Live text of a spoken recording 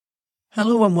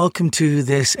Hello and welcome to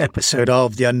this episode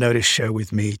of The Unnoticed Show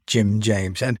with me, Jim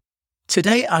James. And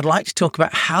today I'd like to talk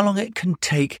about how long it can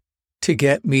take to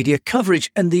get media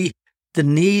coverage and the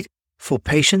need for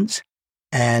patience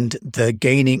and the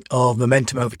gaining of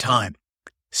momentum over time.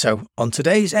 So on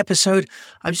today's episode,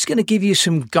 I'm just going to give you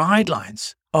some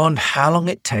guidelines on how long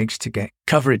it takes to get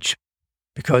coverage,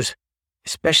 because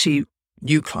especially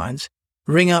new clients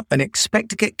ring up and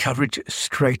expect to get coverage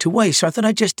straight away. So I thought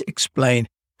I'd just explain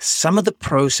some of the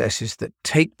processes that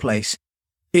take place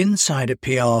inside a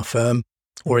PR firm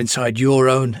or inside your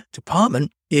own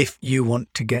department if you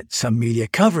want to get some media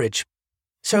coverage.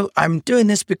 So I'm doing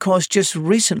this because just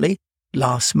recently,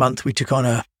 last month, we took on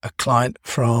a client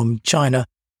from China,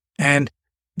 and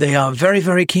they are very,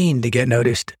 very keen to get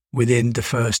noticed within the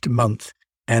first month.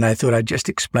 And I thought I'd just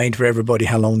explain for everybody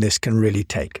how long this can really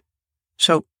take.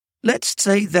 So let's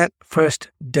say that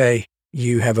first day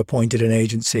you have appointed an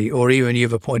agency, or even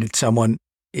you've appointed someone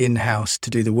in-house to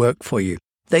do the work for you.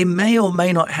 They may or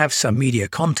may not have some media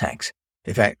contacts.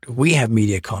 In fact, we have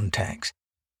media contacts.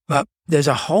 But there's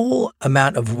a whole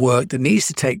amount of work that needs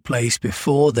to take place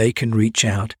before they can reach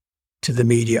out to the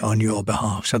media on your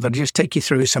behalf. So I'll just take you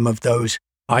through some of those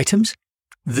items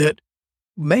that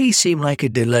may seem like a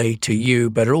delay to you,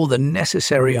 but are all the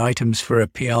necessary items for a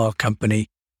PR company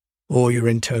or your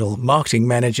internal marketing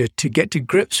manager to get to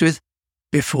grips with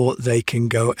before they can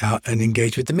go out and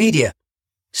engage with the media.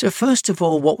 So first of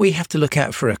all, what we have to look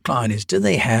at for a client is, do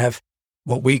they have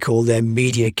what we call their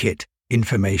media kit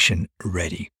information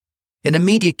ready? In a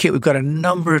media kit, we've got a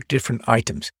number of different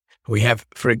items. We have,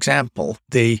 for example,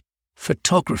 the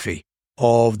photography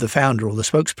of the founder or the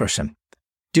spokesperson.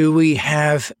 Do we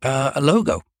have a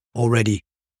logo already?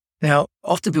 Now,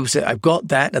 often people say, I've got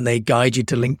that, and they guide you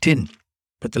to LinkedIn.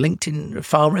 But the LinkedIn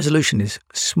file resolution is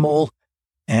small,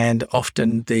 and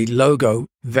often the logo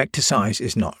vector size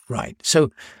is not right.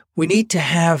 So we need to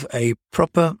have a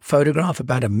proper photograph,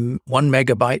 about a 1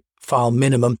 megabyte file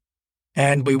minimum.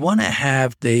 And we want to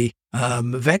have the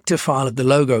vector file of the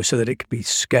logo so that it can be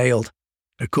scaled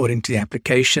according to the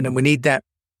application. And we need that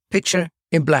picture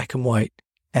in black and white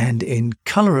and in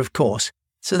color, of course.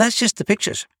 So that's just the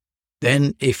pictures.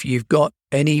 Then if you've got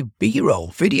any B-roll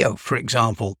video, for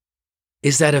example,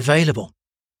 is that available?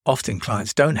 Often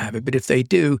clients don't have it, but if they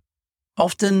do,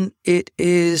 often it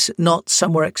is not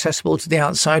somewhere accessible to the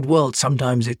outside world.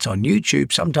 Sometimes it's on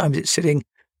YouTube, sometimes it's sitting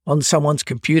on someone's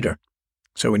computer.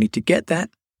 So we need to get that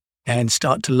and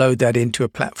start to load that into a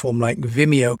platform like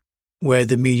Vimeo, where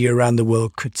the media around the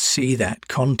world could see that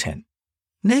content.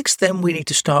 Next, then, we need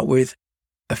to start with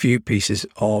a few pieces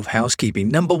of housekeeping.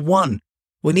 Number one,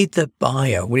 we need the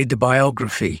bio. We need the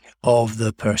biography of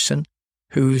the person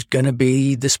who's going to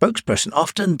be the spokesperson.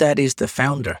 Often that is the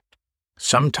founder.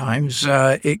 Sometimes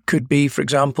it could be, for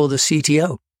example, the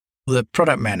CTO or the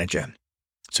product manager.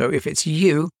 So if it's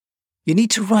you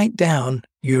need to write down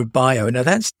your bio. Now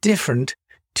that's different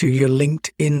to your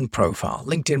LinkedIn profile.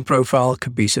 LinkedIn profile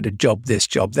could be sort of job this,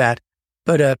 job that.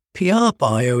 But a PR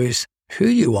bio is who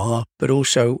you are, but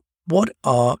also what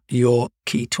are your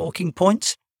key talking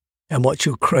points and what's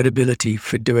your credibility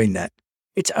for doing that.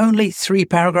 It's only 3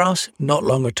 paragraphs, not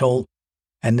long at all,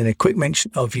 and then a quick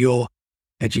mention of your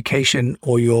education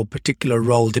or your particular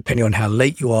role, depending on how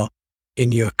late you are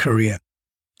in your career.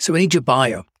 So we need your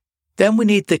bio. Then we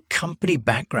need the company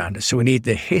background. So we need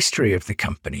the history of the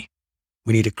company.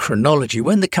 We need a chronology,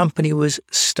 when the company was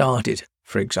started,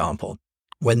 for example,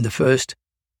 when the first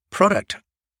product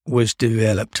was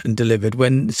developed and delivered,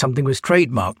 when something was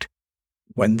trademarked,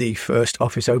 when the first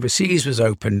office overseas was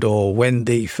opened, or when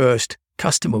the first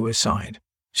customer was signed.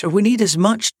 So we need as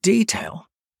much detail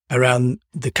around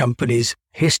the company's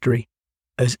history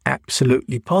as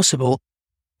absolutely possible,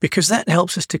 because that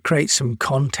helps us to create some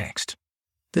context.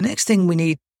 The next thing we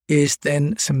need is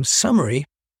then some summary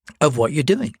of what you're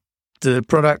doing, the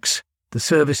products, the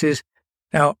services.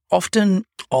 Now, often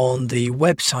on the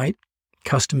website,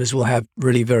 customers will have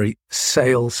really very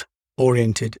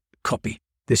sales-oriented copy.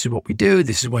 This is what we do,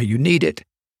 this is why you need it,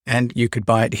 and you could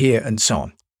buy it here, and so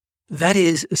on. That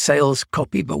is sales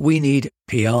copy, but we need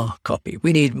PR copy.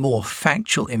 We need more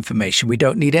factual information. We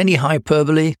don't need any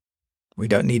hyperbole. We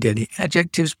don't need any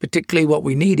adjectives. Particularly what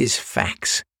we need is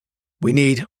facts. We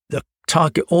need the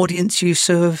target audience you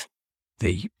serve,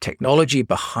 the technology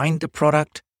behind the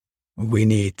product. We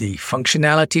need the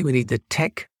functionality. We need the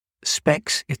tech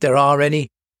specs, if there are any,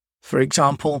 for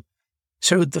example.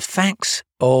 So the facts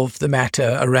of the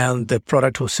matter around the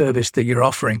product or service that you're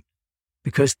offering,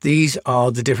 because these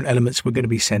are the different elements we're going to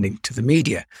be sending to the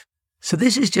media. So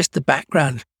this is just the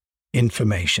background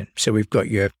information. So we've got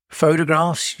your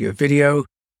photographs, your video,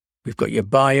 we've got your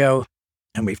bio,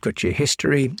 and we've got your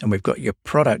history, and we've got your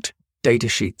product data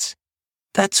sheets.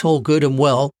 That's all good and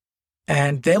well.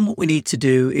 And then what we need to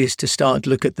do is to start to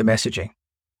look at the messaging.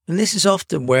 And this is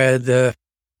often where the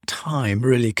time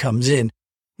really comes in.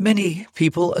 Many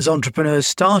people as entrepreneurs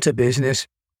start a business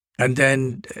and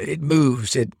then it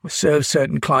moves. It serves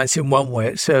certain clients in one way.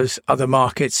 It serves other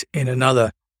markets in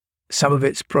another. Some of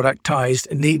it's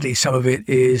productized neatly. Some of it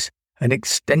is an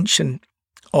extension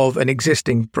of an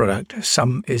existing product.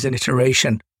 Some is an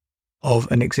iteration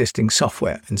of an existing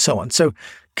software and so on. So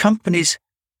companies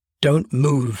don't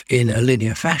move in a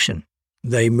linear fashion.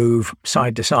 They move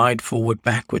side to side, forward,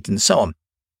 backward, and so on.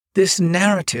 This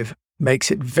narrative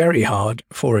makes it very hard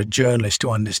for a journalist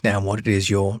to understand what it is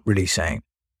you're really saying.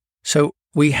 So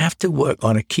we have to work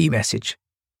on a key message.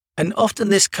 And often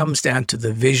this comes down to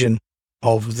the vision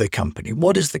of the company.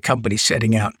 What is the company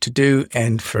setting out to do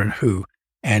and for who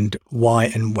and why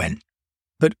and when?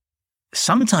 But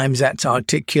sometimes that's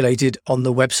articulated on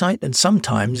the website and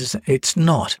sometimes it's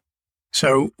not.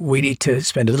 So we need to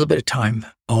spend a little bit of time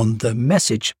on the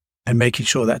message and making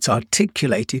sure that's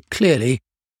articulated clearly.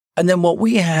 And then what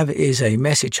we have is a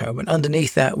message home. And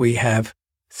underneath that, we have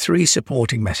 3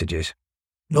 supporting messages.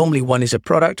 Normally one is a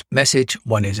product message,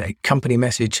 one is a company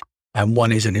message, and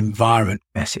one is an environment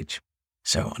message.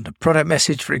 So under product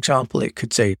message, for example, it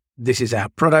could say, this is our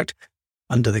product.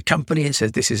 Under the company, it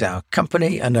says, this is our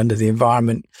company. And under the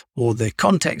environment or the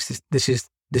context, this is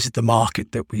the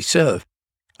market that we serve.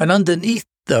 And underneath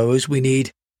those, we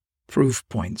need proof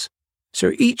points.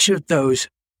 So each of those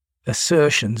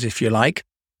assertions, if you like,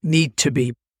 need to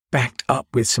be backed up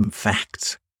with some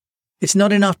facts. It's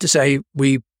not enough to say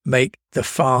we make the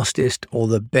fastest or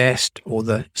the best or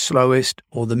the slowest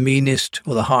or the meanest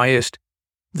or the highest.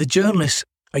 The journalists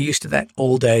are used to that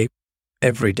all day,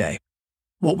 every day.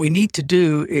 What we need to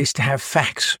do is to have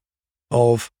facts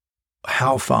of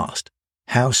how fast,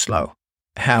 how slow,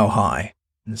 how high,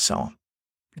 and so on.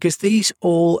 Because these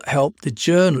all help the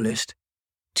journalist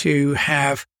to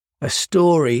have a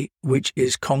story which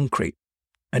is concrete.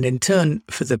 And in turn,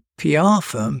 for the PR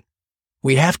firm,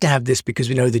 we have to have this because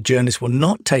we know the journalist will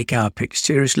not take our pitch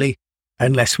seriously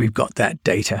unless we've got that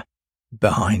data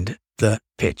behind the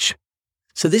pitch.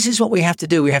 So this is what we have to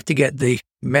do. We have to get the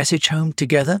message home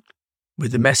together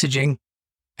with the messaging.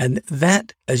 And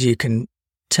that, as you can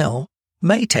tell,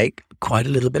 may take quite a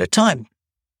little bit of time,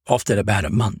 often about a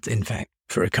month, in fact,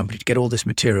 for a company to get all this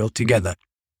material together.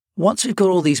 Once we've got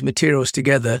all these materials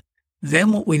together,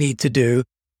 then what we need to do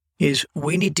is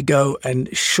we need to go and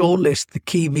shortlist the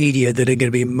key media that are going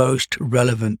to be most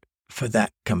relevant for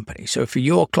that company. So for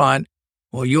your client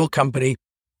or your company,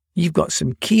 you've got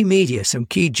some key media, some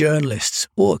key journalists,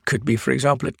 or it could be, for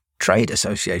example, a trade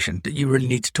association that you really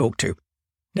need to talk to.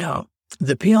 Now,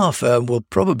 the PR firm will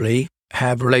probably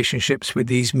have relationships with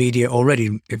these media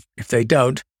already. If they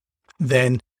don't,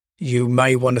 then you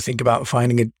may want to think about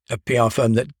finding a PR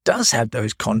firm that does have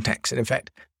those contacts. And in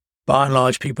fact, by and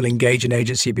large, people engage an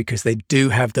agency because they do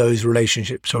have those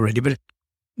relationships already. But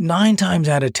 9 times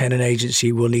out of 10, an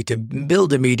agency will need to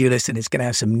build a media list and it's going to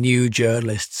have some new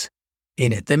journalists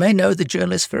in it. They may know the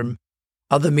journalists from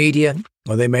other media,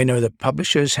 or they may know that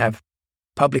publishers have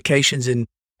publications in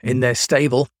their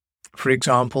stable, for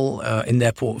example, in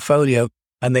their portfolio,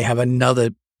 and they have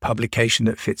another publication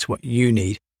that fits what you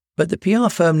need. But the PR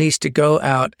firm needs to go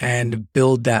out and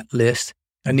build that list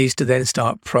and needs to then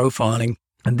start profiling.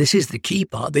 And this is the key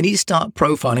part. They need to start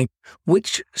profiling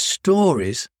which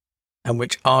stories and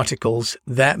which articles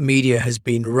that media has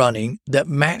been running that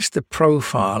match the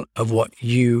profile of what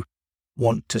you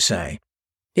want to say.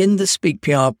 In the Speak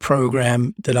PR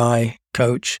program that I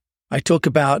coach, I talk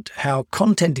about how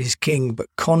content is king, but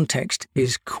context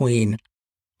is queen.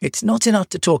 It's not enough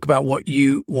to talk about what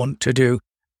you want to do.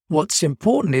 What's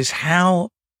important is how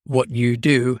what you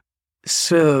do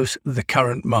serves the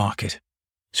current market.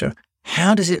 So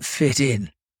how does it fit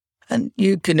in? And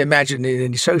you can imagine in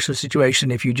any social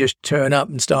situation, if you just turn up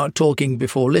and start talking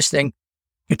before listening,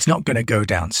 it's not going to go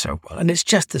down so well. And it's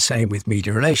just the same with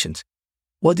media relations.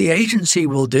 What the agency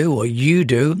will do, or you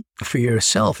do for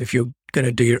yourself, if you're going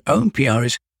to do your own PR,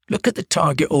 is look at the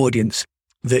target audience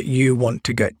that you want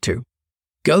to get to.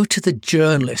 Go to the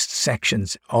journalist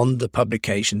sections on the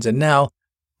publications, and now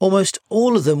almost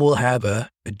all of them will have a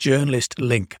journalist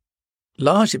link,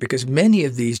 largely because many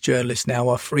of these journalists now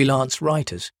are freelance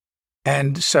writers.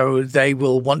 And so they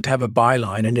will want to have a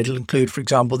byline, and it'll include, for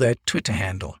example, their Twitter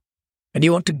handle. And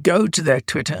you want to go to their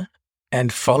Twitter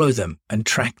and follow them and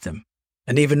track them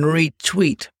and even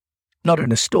retweet, not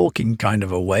in a stalking kind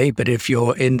of a way, but if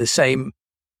you're in the same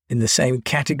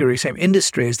category, same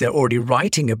industry as they're already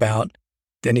writing about,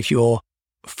 then if you're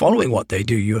following what they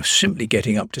do. You're simply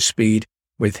getting up to speed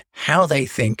with how they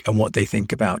think and what they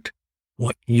think about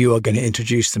what you are going to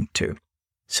introduce them to.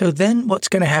 So then what's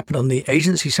going to happen on the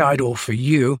agency side, or for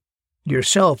you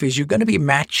yourself, is you're going to be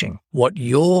matching what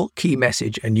your key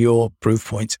message and your proof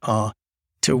points are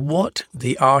to what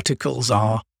the articles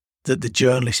are that the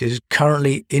journalist is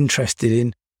currently interested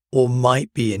in or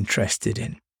might be interested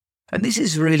in. And this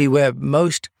is really where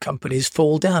most companies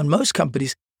fall down. Most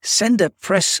companies send a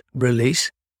press release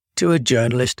to a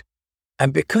journalist,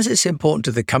 and because it's important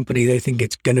to the company, they think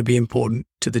it's going to be important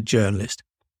to the journalist.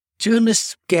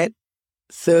 Journalists get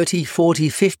 30, 40,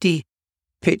 50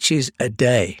 pitches a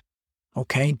day.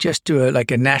 Okay, just to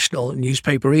a national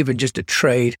newspaper, even just a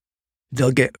trade,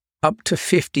 they'll get up to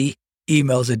 50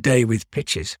 emails a day with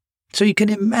pitches. So you can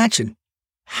imagine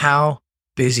how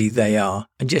busy they are.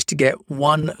 And just to get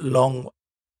one long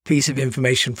piece of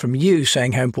information from you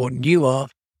saying how important you are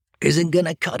isn't going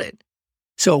to cut it.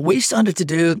 So what we started to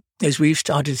do is we've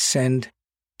started to send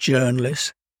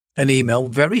journalists an email,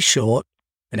 very short,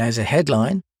 and has a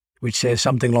headline, which says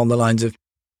something along the lines of,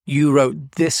 "You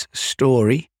wrote this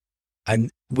story,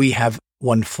 and we have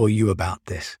one for you about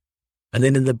this." And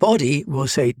then in the body, we'll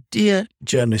say, "Dear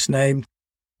journalist name,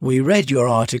 we read your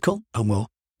article," and we'll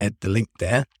add the link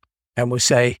there, and we'll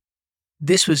say,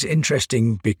 "This was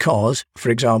interesting because," for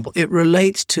example, "it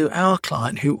relates to our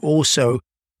client who also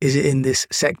is in this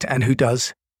sector and who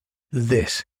does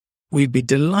this. We'd be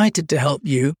delighted to help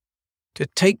you to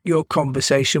take your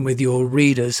conversation with your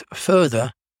readers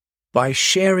further by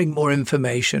sharing more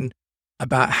information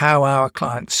about how our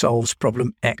client solves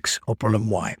problem X or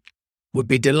problem Y. Would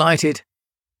be delighted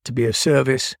to be of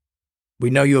service.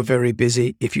 We know you're very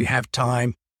busy. If you have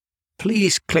time,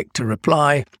 please click to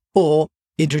reply or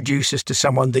introduce us to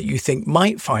someone that you think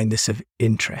might find this of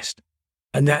interest."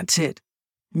 And that's it.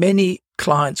 Many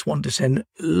clients want to send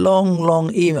long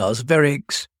emails, very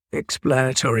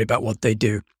explanatory about what they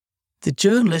do. The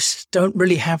journalists don't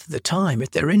really have the time.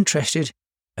 If they're interested,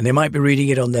 and they might be reading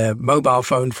it on their mobile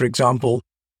phone, for example,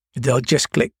 they'll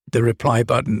just click the reply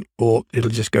button or it'll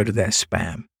just go to their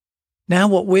spam. Now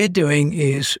what we're doing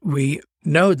is we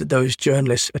know that those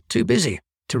journalists are too busy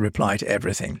to reply to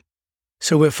everything.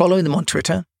 So we're following them on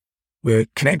Twitter, we're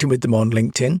connecting with them on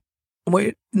LinkedIn, and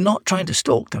we're not trying to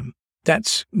stalk them.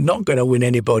 That's not going to win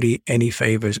anybody any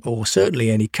favors or certainly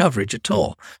any coverage at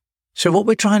all. So what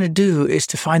we're trying to do is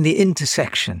to find the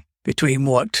intersection between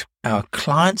what our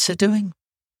clients are doing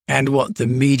and what the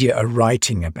media are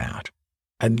writing about.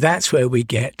 And that's where we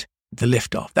get the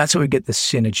liftoff. That's where we get the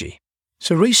synergy.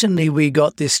 So recently we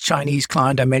got this Chinese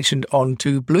client I mentioned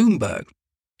onto Bloomberg,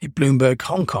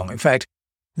 Hong Kong. In fact,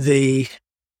 the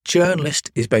journalist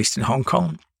is based in Hong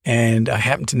Kong, and I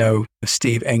happen to know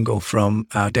Steve Engel from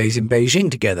our days in Beijing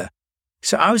together.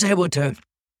 So I was able to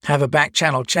have a back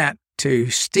channel chat to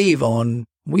Steve on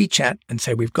WeChat and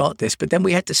say, "We've got this." But then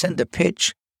we had to send a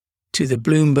pitch to the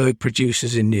Bloomberg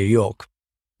producers in New York.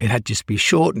 It had to just be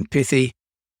short and pithy.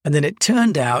 And then it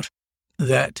turned out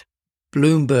that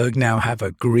Bloomberg now have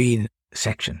a green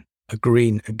section, a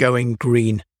going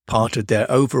green part of their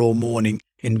overall morning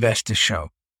investor show.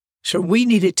 So we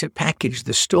needed to package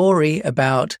the story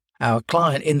about our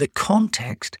client in the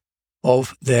context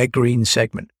of their green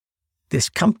segment. This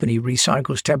company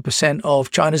recycles 10%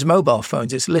 of China's mobile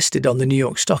phones. It's listed on the New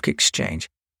York Stock Exchange.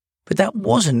 But that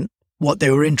wasn't what they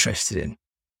were interested in.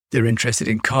 They're interested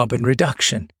in carbon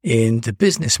reduction, in the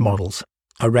business models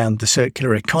around the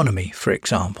circular economy, for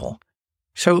example.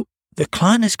 So the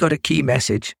client has got a key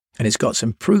message and it's got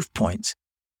some proof points.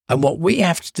 And what we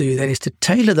have to do then is to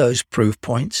tailor those proof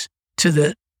points to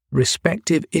the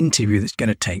respective interview that's going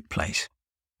to take place.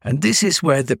 And this is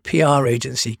where the PR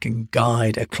agency can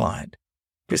guide a client,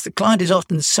 because the client is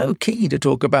often so keen to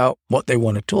talk about what they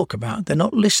want to talk about, they're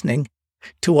not listening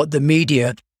to what the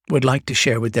media would like to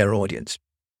share with their audience.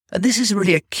 And this is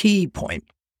really a key point,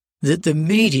 that the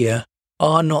media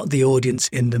are not the audience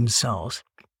in themselves.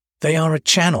 They are a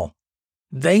channel.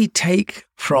 They take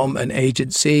from an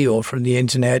agency or from the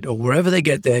internet or wherever they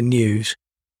get their news,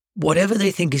 whatever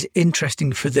they think is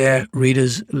interesting for their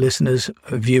readers, listeners,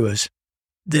 viewers.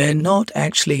 They're not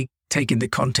actually taking the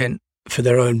content for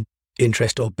their own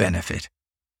interest or benefit.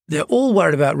 They're all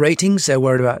worried about ratings. They're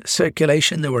worried about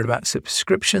circulation. They're worried about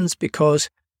subscriptions, because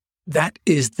that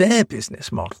is their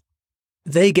business model.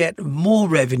 They get more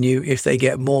revenue if they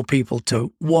get more people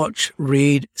to watch,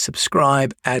 read,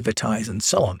 subscribe, advertise, and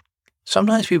so on.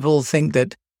 Sometimes people think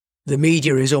that the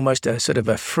media is almost a sort of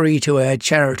a free-to-air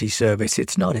charity service.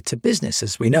 It's not. It's a business,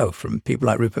 as we know from people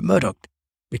like Rupert Murdoch,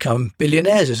 become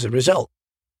billionaires as a result.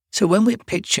 So when we're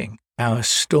pitching our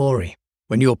story,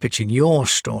 when you're pitching your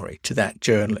story to that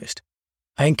journalist,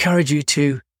 I encourage you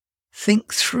to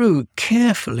think through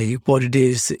carefully what it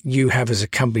is that you have as a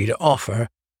company to offer,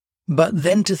 but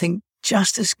then to think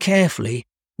just as carefully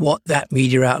what that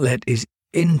media outlet is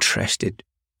interested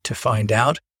to find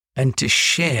out and to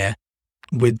share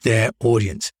with their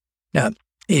audience. Now,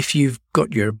 if you've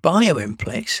got your bio in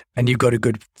place and you've got a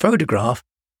good photograph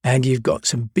and you've got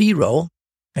some B-roll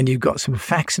and you've got some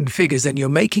facts and figures, then you're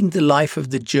making the life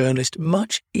of the journalist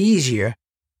much easier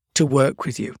to work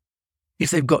with you. If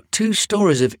they've got two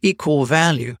stories of equal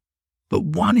value, but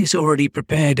one is already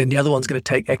prepared and the other one's going to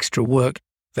take extra work,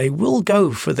 they will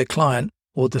go for the client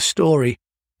or the story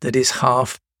that is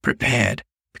half prepared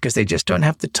because they just don't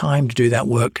have the time to do that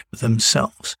work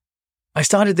themselves. I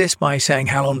started this by saying,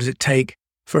 how long does it take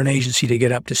for an agency to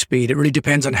get up to speed? It really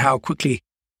depends on how quickly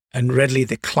and readily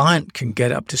the client can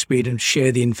get up to speed and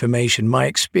share the information. My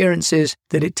experience is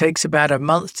that it takes about a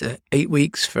month to 8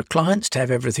 weeks for clients to have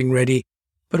everything ready.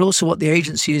 But also what the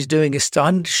agency is doing is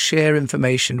starting to share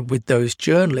information with those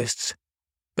journalists.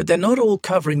 But they're not all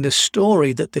covering the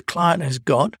story that the client has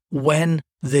got when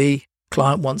the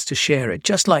client wants to share it.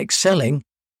 Just like selling,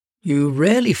 you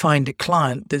rarely find a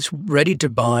client that's ready to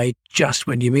buy just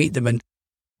when you meet them. And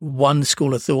one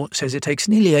school of thought says it takes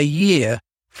nearly a year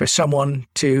for someone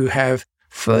to have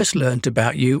first learned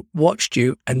about you, watched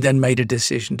you, and then made a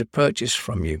decision to purchase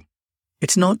from you.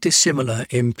 It's not dissimilar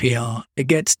in PR. It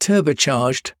gets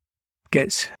turbocharged,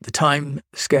 gets the time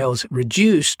scales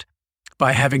reduced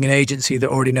by having an agency that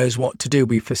already knows what to do.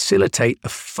 We facilitate a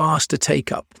faster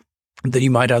take-up than you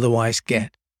might otherwise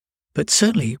get. But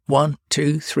certainly 1,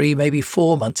 2, 3, maybe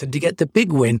 4 months. And to get the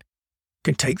big win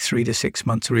can take 3 to 6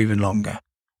 months or even longer.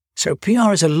 So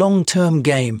PR is a long-term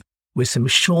game with some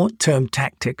short-term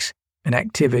tactics and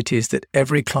activities that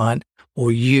every client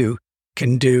or you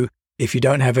can do if you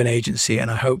don't have an agency. And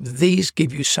I hope these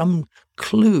give you some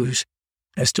clues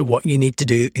as to what you need to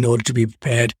do in order to be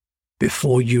prepared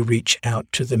before you reach out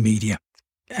to the media.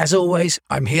 As always,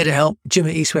 I'm here to help,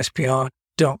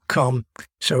 jim@eastwestpr.com.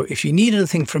 So if you need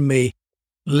anything from me,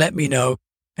 let me know,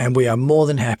 and we are more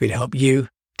than happy to help you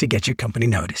to get your company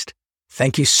noticed.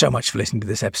 Thank you so much for listening to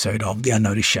this episode of The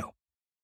Unnoticed Show.